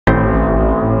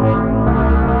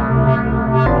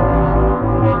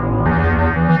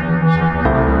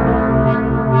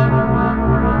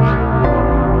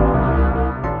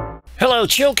Hello,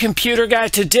 Chill Computer Guy.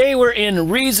 Today we're in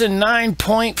Reason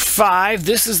 9.5.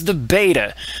 This is the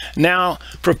beta. Now,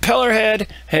 Propellerhead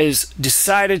has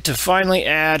decided to finally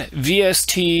add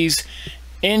VSTs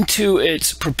into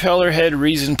its Propellerhead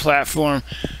Reason platform.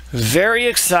 Very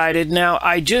excited. Now,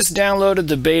 I just downloaded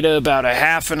the beta about a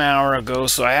half an hour ago,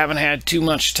 so I haven't had too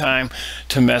much time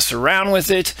to mess around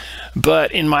with it.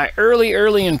 But in my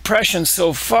early impressions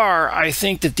so far, I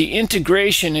think that the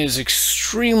integration is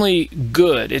extremely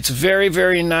good. It's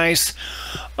very nice.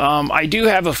 I do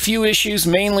have a few issues,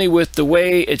 mainly with the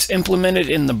way it's implemented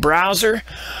in the browser,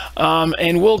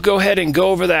 and we'll go ahead and go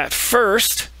over that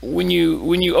first. When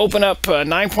you open up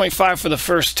 9.5 for the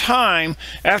first time,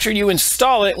 after you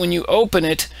install it, when you open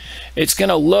it, it's going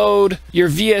to load your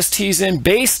VSTs in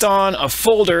based on a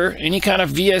folder, any kind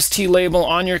of VST label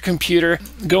on your computer.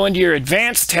 Go into your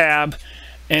Advanced tab,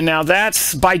 and now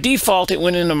that's by default it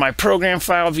went into my program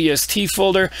file VST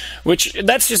folder, which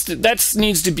that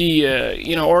needs to be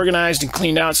organized and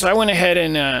cleaned out. So I went ahead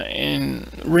and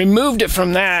removed it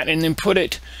from that and then put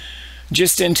it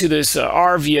just into this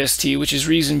RVST, which is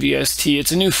Reason VST.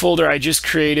 It's a new folder I just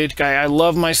created. I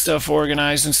love my stuff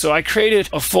organized, and so I created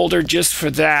a folder just for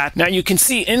that. Now you can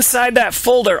see inside that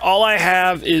folder, all I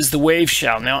have is the Wave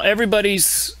shell. Now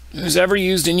who's ever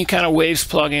used any kind of Waves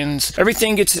plugins,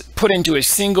 everything gets put into a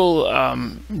single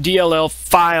DLL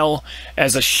file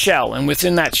as a shell, and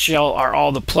within that shell are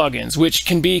all the plugins, which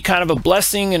can be kind of a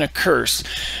blessing and a curse.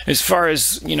 As far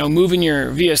as moving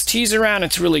your VSTs around,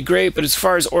 it's really great, but as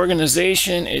far as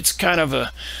organization, it's kind of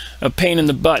a pain in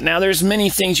the butt. Now there's many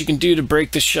things you can do to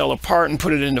break the shell apart and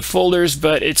put it into folders,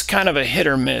 but it's kind of a hit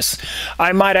or miss.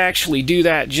 I might actually do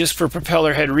that just for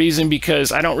Propellerhead Reason,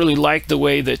 because I don't really like the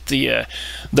way that the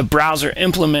browser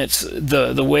implements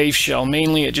the Wave shell.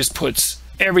 Mainly it just puts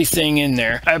everything in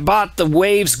there. I bought the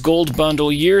Waves Gold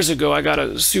bundle years ago. I got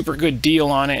a super good deal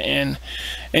on it, and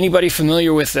anybody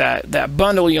familiar with that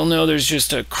bundle, you'll know there's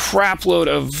just a crap load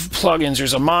of plugins.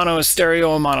 There's a mono, a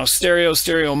stereo,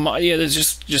 yeah, there's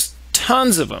just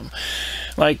tons of them.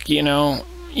 Like,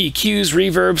 EQs,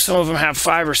 reverb, some of them have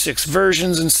 5 or 6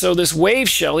 versions, and so this Wave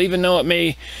shell, even though it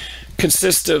may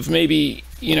consist of maybe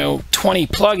 20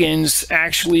 plugins,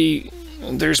 actually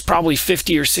there's probably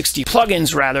 50 or 60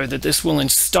 plugins rather that this will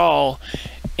install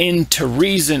into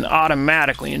Reason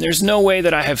automatically, and there's no way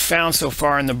that I have found so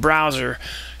far in the browser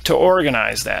to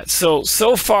organize that. So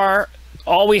far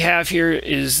all we have here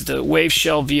is the Wave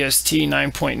shell VST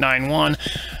 9.91.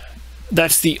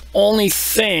 That's the only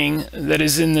thing that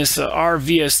is in this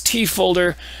RVST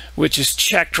folder, which is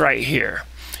checked right here.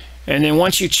 And then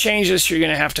once you change this, you're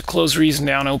going to have to close Reason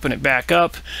down, open it back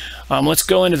up. Let's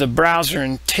go into the browser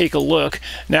and take a look.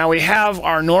 Now we have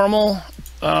our normal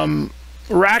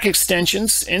rack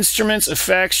extensions, instruments,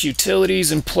 effects,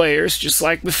 utilities, and players, just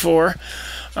like before.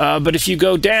 But if you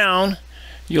go down,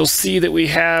 you'll see that we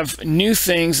have new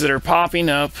things that are popping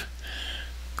up.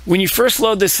 When you first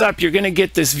load this up, you're going to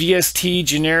get this VST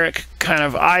generic kind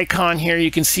of icon here.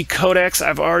 You can see codecs.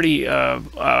 I've already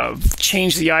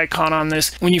changed the icon on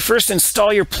this. When you first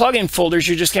install your plugin folders,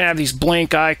 you're just going to have these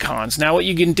blank icons. Now what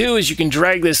you can do is you can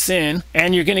drag this in,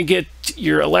 and you're going to get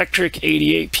your electric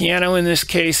 88 piano in this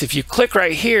case. If you click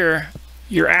right here,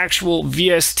 your actual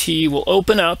VST will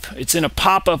open up. It's in a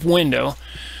pop-up window,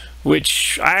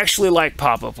 which I actually like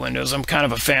pop-up windows. I'm kind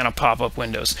of a fan of pop-up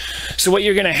windows. So what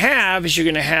you're going to have is you're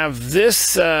going to have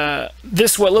this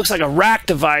what looks like a rack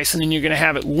device, and then you're going to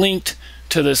have it linked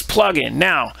to this plugin.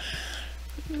 Now,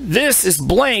 this is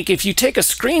blank. If you take a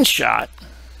screenshot,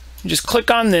 just click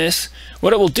on this,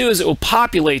 what it will do is it will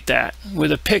populate that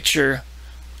with a picture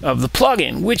of the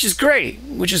plugin, which is great.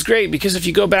 Because if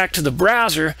you go back to the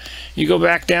browser, you go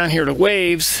back down here to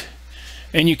Waves,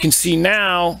 and you can see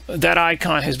now that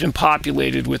icon has been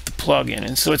populated with the plugin,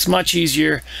 and so it's much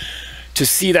easier to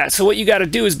see that. So what you got to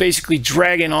do is basically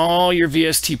drag in all your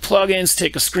VST plugins,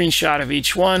 take a screenshot of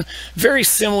each one, very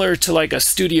similar to like a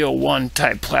Studio One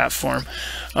type platform.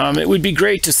 It would be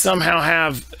great to somehow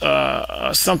have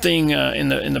something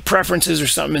in the preferences or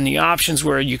something in the options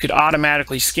where you could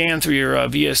automatically scan through your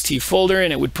VST folder,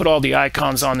 and it would put all the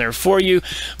icons on there for you.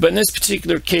 But in this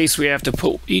particular case, we have to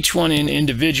put each one in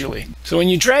individually. So when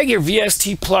you drag your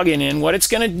VST plugin in, what it's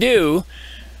going to do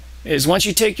is once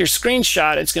you take your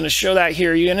screenshot, it's going to show that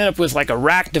here. You end up with like a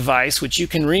rack device, which you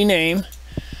can rename.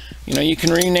 You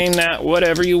can rename that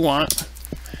whatever you want.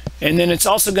 And then it's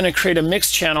also going to create a mix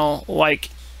channel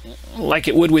like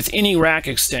it would with any rack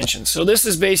extension. So this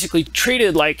is basically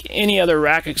treated like any other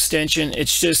rack extension.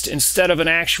 It's just instead of an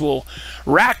actual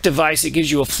rack device, it gives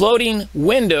you a floating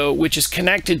window which is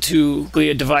connected to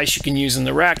a device you can use in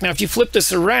the rack. Now if you flip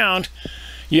this around,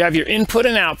 You have your input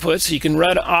and output, so you can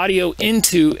run audio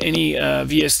into any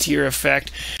VST or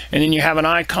effect, and then you have an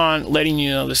icon letting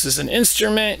you know this is an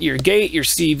instrument, your gate, your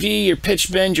CV, your pitch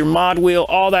bend, your mod wheel,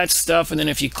 all that stuff. And then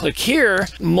if you click here,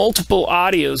 multiple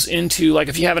audios into, like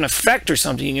if you have an effect or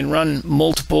something, you can run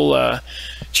multiple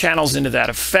channels into that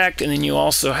effect. And then you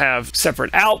also have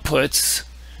separate outputs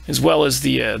as well as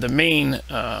the main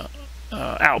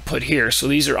output here. So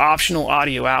these are optional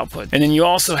audio output. And then you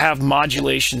also have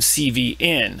modulation CV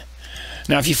in.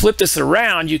 Now if you flip this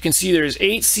around, you can see there's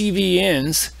 8 CV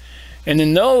ins, and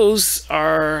then those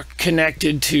are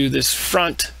connected to this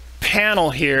front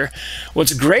panel here.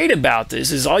 What's great about this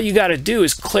is all you got to do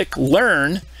is click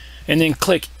learn and then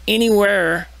click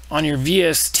anywhere on your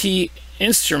VST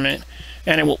instrument,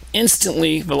 and it will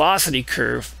instantly velocity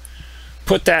curve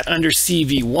put that under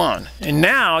CV1. And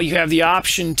now you have the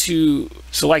option to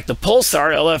select the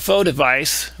pulsar LFO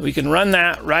device. We can run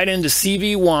that right into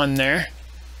CV1 there,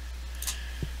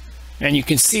 and you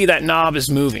can see that knob is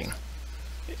moving.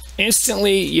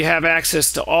 Instantly you have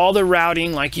access to all the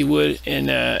routing like you would in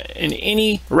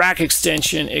any rack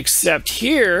extension, except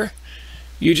here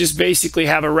you just basically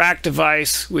have a rack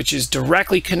device which is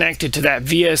directly connected to that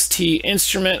VST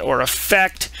instrument or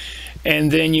effect.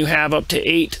 And then you have up to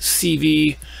 8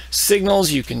 CV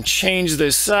signals. You can change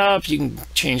this up, you can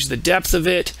change the depth of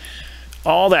it,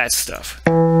 all that stuff.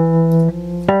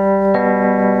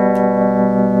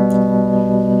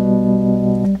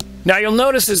 Now you'll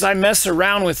notice as I mess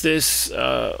around with this,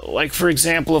 like for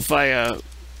example, if I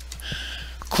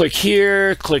click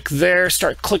here, click there,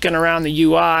 start clicking around the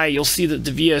UI, you'll see that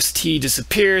the VST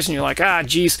disappears, and you're like, ah,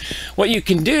 geez. What you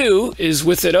can do is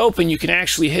with it open, you can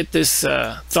actually hit this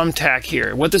thumbtack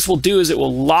here. What this will do is it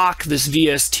will lock this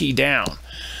VST down.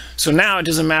 So now it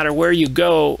doesn't matter where you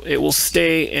go, it will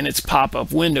stay in its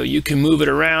pop-up window. You can move it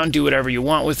around, do whatever you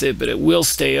want with it, but it will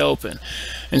stay open.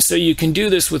 And so you can do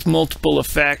this with multiple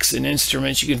effects and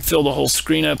instruments. You can fill the whole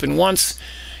screen up, and once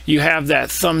you have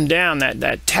that thumb down,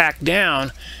 that tack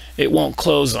down, it won't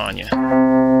close on you.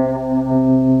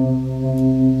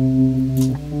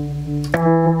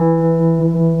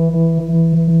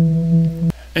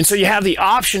 And so you have the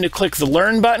option to click the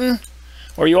learn button,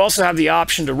 or you also have the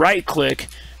option to right click,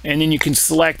 and then you can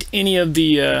select any of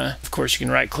the, of course you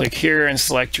can right click here and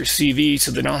select your CV so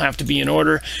they don't have to be in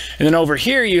order. And then over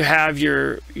here you have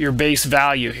your base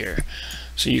value here.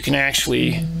 So you can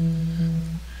actually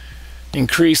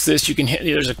increase this. You can hit,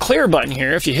 there's a clear button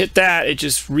here. If you hit that, it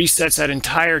just resets that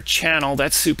entire channel.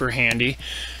 That's super handy.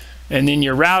 And then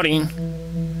your routing,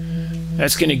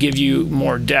 that's going to give you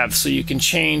more depth, so you can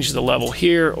change the level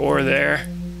here or there.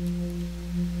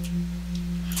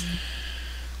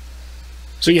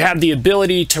 So you have the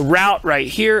ability to route right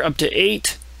here up to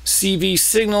 8 CV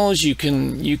signals. You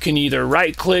can either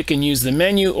right click and use the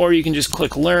menu, or you can just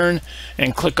click learn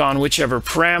and click on whichever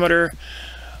parameter.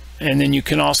 And then you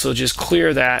can also just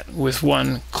clear that with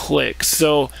one click.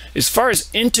 So as far as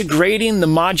integrating the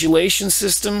modulation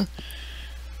system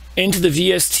into the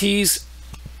VSTs,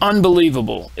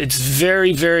 unbelievable. It's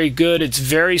very, very good. It's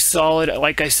very solid.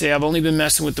 Like I say, I've only been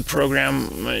messing with the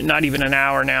program not even an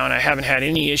hour now, and I haven't had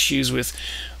any issues with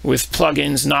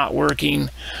plugins not working.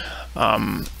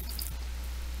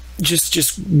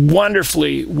 Just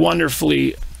wonderfully,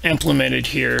 wonderfully implemented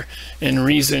here in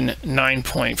Reason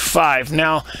 9.5.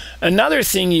 Now, another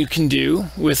thing you can do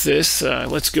with this,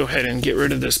 let's go ahead and get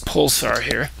rid of this pulsar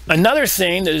here. Another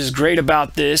thing that is great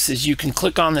about this is you can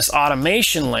click on this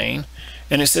automation lane,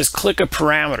 and it says click a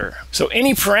parameter. So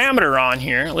any parameter on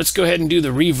here, let's go ahead and do the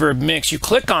reverb mix. You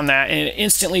click on that and it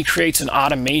instantly creates an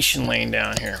automation lane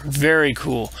down here. Very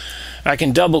cool. I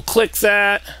can double click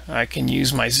that. I can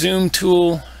use my zoom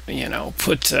tool, you know,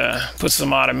 put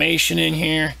some automation in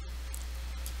here.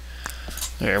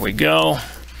 There we go.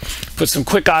 Put some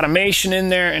quick automation in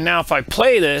there, and now if I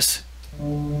play this,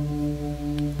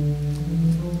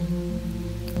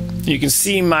 you can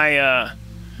see my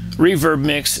reverb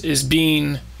mix is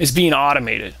being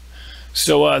automated.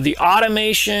 So the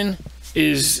automation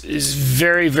is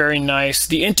very, very nice.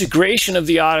 The integration of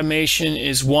the automation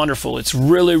is wonderful. It's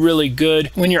really, really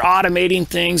good. When you're automating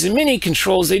things, and many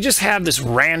controls, they just have this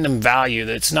random value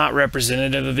that's not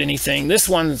representative of anything. This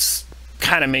one's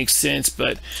kind of makes sense,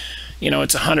 but you know,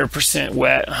 it's 100%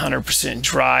 wet, 100%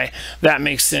 dry. That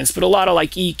makes sense. But a lot of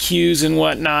like EQs and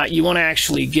whatnot, you want to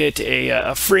actually get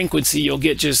a frequency. You'll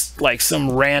get just like some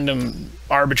random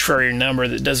arbitrary number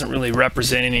that doesn't really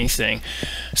represent anything.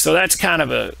 So that's kind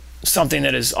of something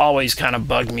that has always kind of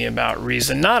bugged me about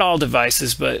Reason. Not all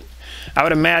devices, but I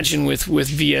would imagine with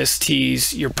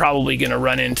VSTs, you're probably going to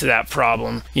run into that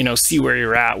problem. You know, see where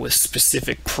you're at with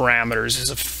specific parameters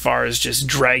as far as just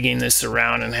dragging this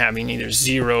around and having either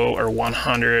 0 or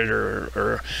 100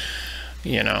 or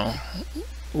you know,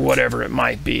 whatever it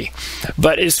might be.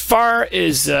 But as far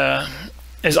as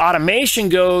automation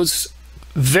goes,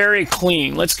 very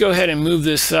clean. Let's go ahead and move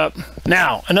this up.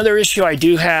 Now, another issue I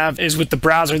do have is with the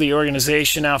browser, the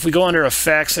organization. Now, if we go under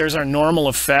effects, there's our normal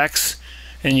effects.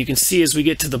 And you can see as we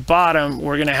get to the bottom,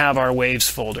 we're going to have our waves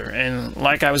folder. And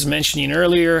like I was mentioning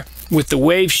earlier, with the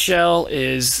wave shell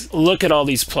is, look at all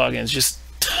these plugins, just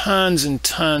tons and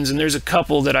tons. And there's a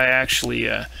couple that I actually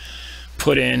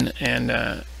put in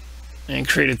and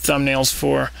created thumbnails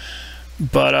for.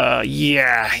 But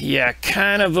yeah,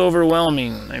 kind of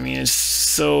overwhelming. I mean,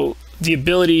 so the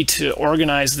ability to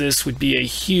organize this would be a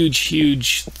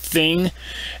huge thing,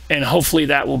 and hopefully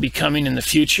that will be coming in the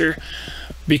future,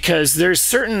 because there's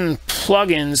certain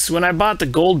plugins. When I bought the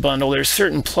gold bundle, there's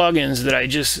certain plugins that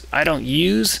I don't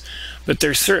use, but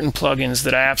there's certain plugins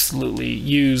that I absolutely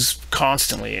use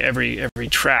constantly, every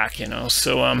track, you know.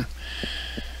 So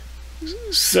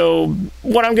so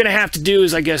what I'm gonna have to do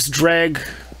is, I guess, drag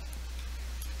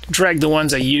the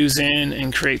ones I use in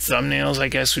and create thumbnails, I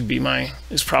guess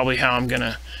is probably how I'm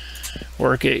gonna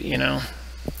work it, you know.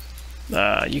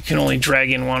 You can only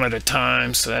drag in one at a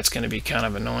time, so that's going to be kind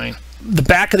of annoying. The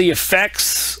back of the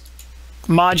effects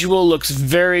module looks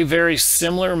very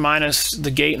similar, minus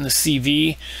the gate and the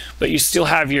CV, but you still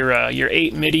have your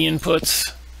 8 MIDI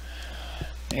inputs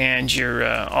and your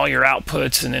all your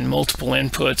outputs, and then multiple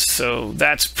inputs, so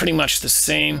that's pretty much the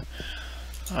same.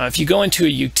 If you go into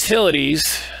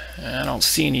utilities, I don't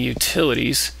see any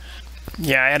utilities.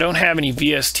 Yeah, I don't have any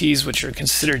VSTs which are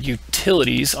considered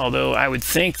utilities, although I would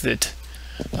think that,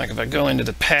 like if I go into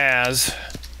the paths,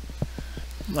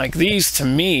 like these to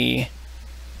me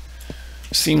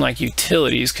seem like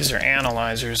utilities because they're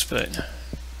analyzers, but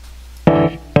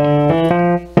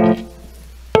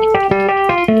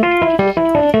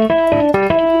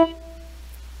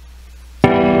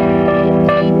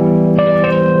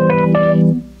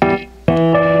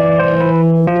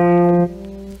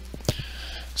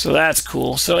so that's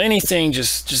cool. So anything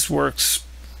just works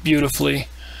beautifully.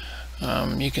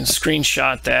 You can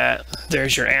screenshot that.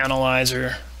 There's your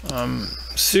analyzer.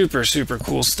 Super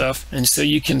cool stuff. And so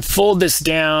you can fold this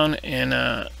down,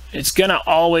 and it's gonna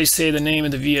always say the name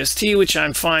of the VST, which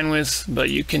I'm fine with,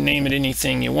 but you can name it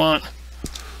anything you want.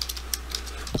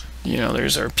 You know,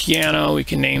 there's our piano. We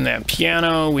can name that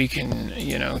piano. We can,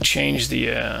 you know, change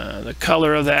the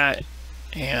color of that.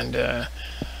 And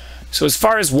so as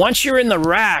far as once you're in the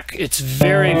rack, it's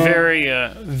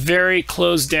very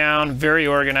closed down, very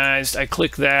organized. I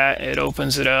click that, it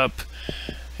opens it up,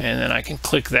 and then I can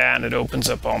click that and it opens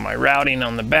up all my routing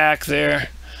on the back there.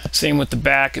 Same with the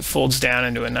back, it folds down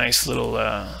into a nice little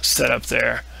setup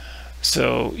there.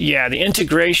 So yeah, the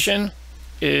integration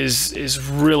is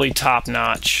really top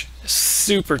notch,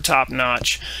 super top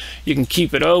notch. You can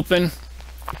keep it open.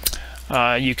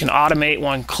 You can automate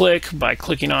one click by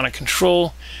clicking on a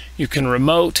control. You can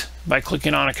remote by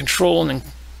clicking on a control and then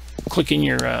clicking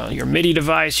your MIDI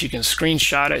device. You can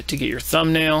screenshot it to get your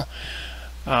thumbnail.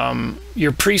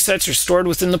 Your presets are stored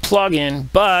within the plugin,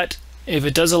 but if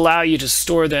it does allow you to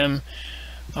store them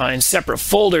in separate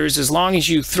folders, as long as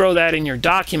you throw that in your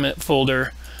document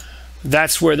folder,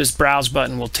 that's where this browse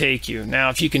button will take you. Now,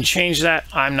 if you can change that,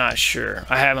 I'm not sure.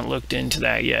 I haven't looked into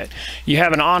that yet. You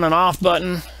have an on and off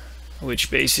button, which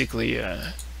basically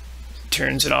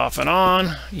turns it off and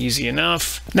on, easy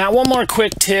enough. Now, one more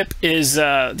quick tip is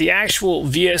the actual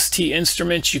VST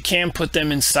instruments, you can put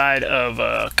them inside of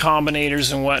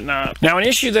combinators and whatnot. Now, an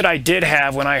issue that I did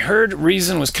have when I heard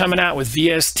Reason was coming out with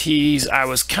VSTs, I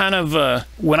was kind of,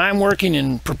 when I'm working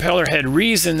in Propellerhead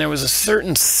Reason, there was a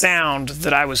certain sound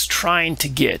that I was trying to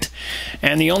get.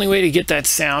 And the only way to get that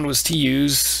sound was to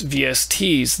use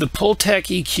VSTs. The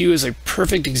Pultec EQ is a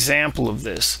perfect example of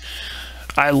this.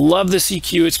 I love this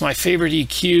EQ, it's my favorite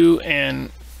EQ,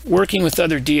 and working with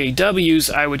other DAWs,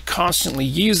 I would constantly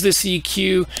use this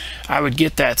EQ. I would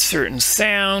get that certain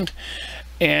sound,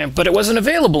 but it wasn't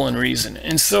available in Reason.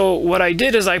 And so what I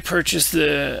did is I purchased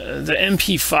the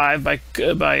MP5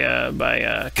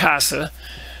 by Casa,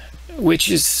 which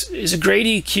is a great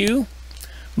EQ,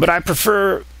 but I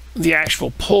prefer the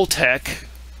actual Pultec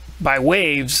by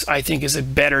Waves. I think is a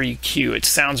better EQ. It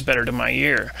sounds better to my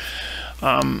ear.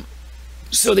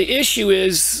 So the issue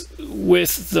is,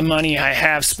 with the money I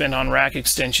have spent on rack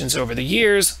extensions over the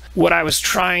years, what I was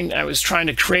trying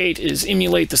to create is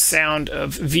emulate the sound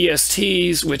of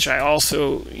VSTs, which I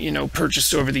also, you know,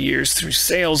 purchased over the years through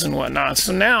sales and whatnot.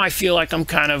 So now I feel like I'm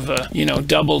kind of, you know,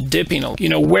 double dipping. You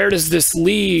know, where does this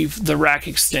leave the rack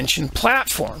extension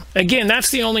platform? Again,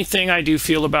 that's the only thing I do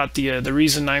feel about the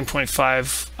Reason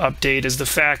 9.5 update is the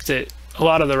fact that a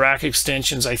lot of the rack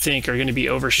extensions, I think, are going to be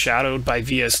overshadowed by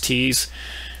VSTs.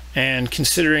 And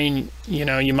considering, you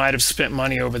know, you might have spent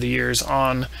money over the years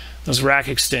on those rack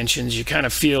extensions, you kind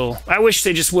of feel, I wish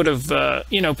they just would have,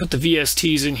 you know, put the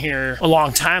VSTs in here a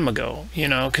long time ago, you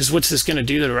know, because what's this going to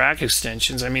do to the rack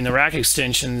extensions? I mean, the rack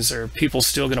extensions, are people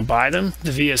still going to buy them?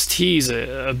 The VST is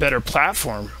a better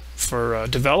platform for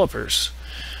developers.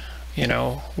 You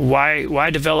know,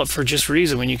 why develop for just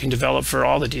Reason when you can develop for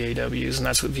all the DAWs, and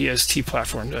that's what VST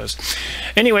platform does.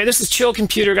 Anyway, this is Chill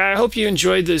Computer Guy. I hope you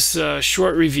enjoyed this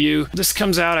short review. This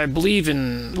comes out, I believe,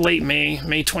 in late May,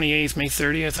 May 28th, May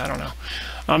 30th, I don't know.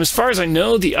 As far as I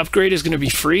know, the upgrade is going to be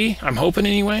free. I'm hoping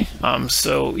anyway.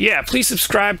 So yeah, please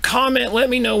subscribe, comment, let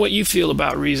me know what you feel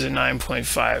about Reason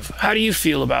 9.5. How do you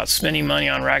feel about spending money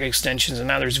on rack extensions? And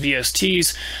now there's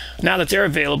VSTs. Now that they're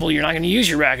available, you're not going to use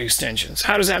your rack extensions.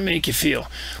 How does that make you feel?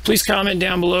 Please comment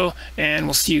down below, and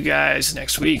we'll see you guys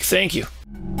next week. Thank you.